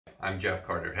I'm Jeff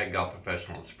Carter, head golf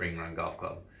professional at Spring Run Golf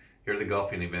Club. Here are the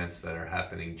golfing events that are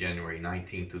happening January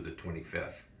 19th through the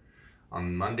 25th.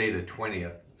 On Monday the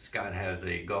 20th, Scott has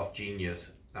a Golf Genius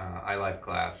iLife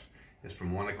class. It's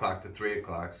from 1 o'clock to 3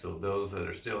 o'clock, so those that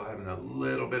are still having a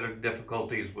little bit of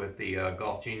difficulties with the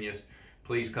Golf Genius,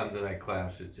 please come to that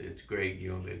class. It's great.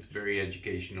 It's very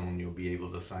educational, and you'll be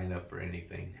able to sign up for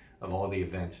anything of all the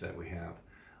events that we have.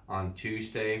 On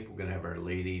Tuesday, we're going to have our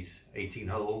ladies 18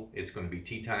 hole. It's going to be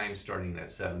tee time starting at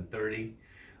 7:30.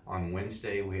 On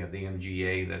Wednesday, we have the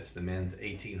MGA. That's the men's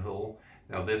 18 hole.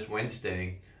 Now this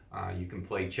Wednesday, you can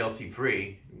play Chelsea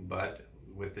free, but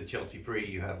with the Chelsea free,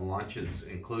 you have lunches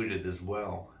included as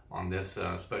well on this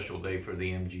special day for the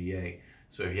MGA.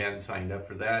 So if you haven't signed up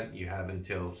for that, you have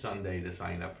until Sunday to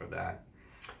sign up for that.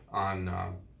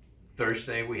 On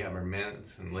Thursday, we have our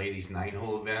men's and ladies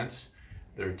 9-hole events.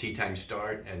 Their tee time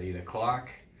start at 8 o'clock.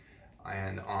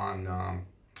 And on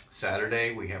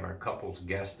Saturday, we have our couples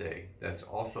guest day. That's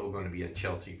also going to be a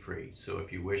Chelsea free. So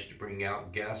if you wish to bring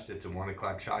out guests, it's a 1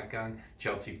 o'clock shotgun,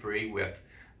 Chelsea free with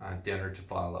dinner to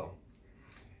follow.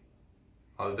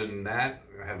 Other than that,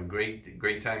 have a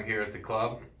great time here at the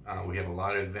club. We have a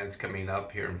lot of events coming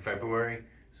up here in February.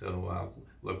 So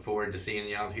look forward to seeing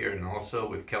you out here. And also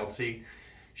with Kelsey,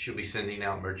 she'll be sending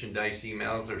out merchandise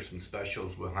emails or some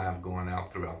specials we'll have going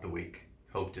out throughout the week.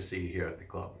 Hope to see you here at the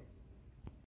club.